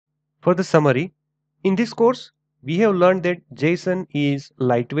For the summary, in this course, we have learned that JSON is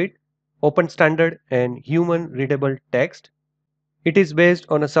lightweight, open standard and human readable text. It is based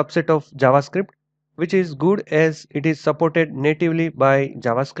on a subset of JavaScript, which is good as it is supported natively by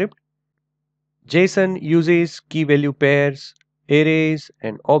JavaScript. JSON uses key value pairs, arrays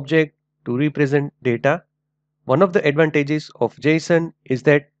and objects to represent data. One of the advantages of JSON is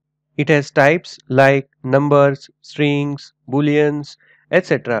that it has types like numbers, strings, booleans,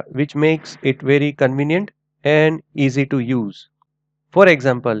 etc., which makes it very convenient and easy to use. For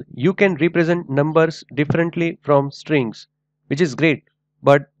example, you can represent numbers differently from strings, which is great,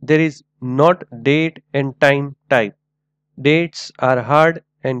 but there is not date and time type. Dates are hard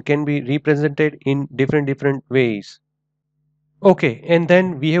and can be represented in different ways. Okay, and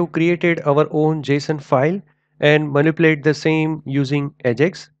then we have created our own JSON file and manipulate the same using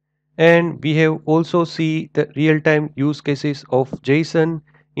Ajax. And we have also see the real-time use cases of JSON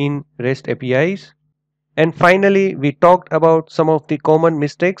in REST APIs. And finally, we talked about some of the common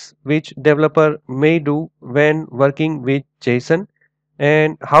mistakes which developer may do when working with JSON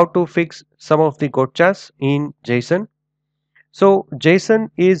and how to fix some of the gotchas in JSON. So JSON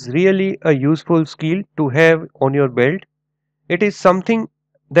is really a useful skill to have on your belt. It is something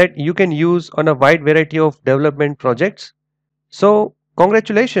that you can use on a wide variety of development projects. So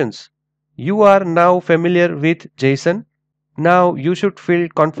congratulations, you are now familiar with JSON. Now you should feel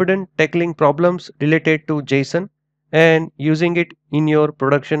confident tackling problems related to JSON and using it in your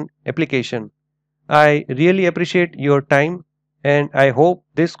production application. I really appreciate your time and I hope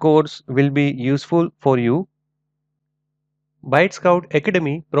this course will be useful for you. ByteScout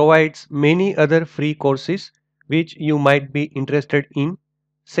Academy provides many other free courses which you might be interested in.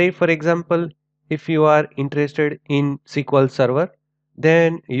 Say for example, if you are interested in SQL Server,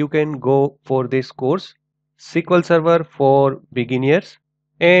 then you can go for this course, SQL Server for beginners.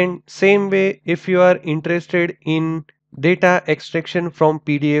 And same way, if you are interested in data extraction from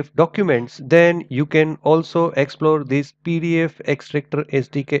PDF documents, then you can also explore this PDF Extractor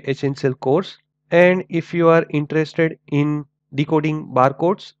SDK Essential course. And if you are interested in decoding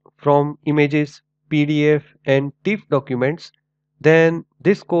barcodes from images, PDF and TIFF documents, then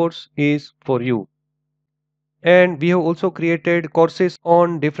this course is for you. And we have also created courses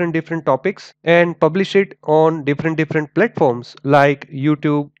on different topics and publish it on different platforms like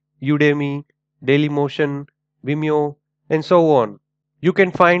YouTube, Udemy, Dailymotion, Vimeo and so on. You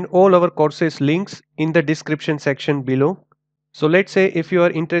can find all our courses links in the description section below. So let's say if you are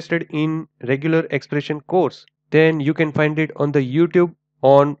interested in regular expression course, then you can find it on the YouTube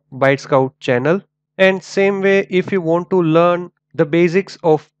on ByteScout channel. And same way, if you want to learn the basics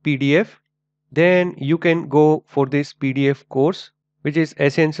of PDF, then you can go for this PDF course, which is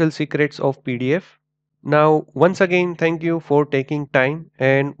Essential Secrets of PDF. Now, once again, thank you for taking time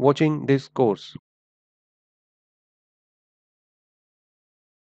and watching this course.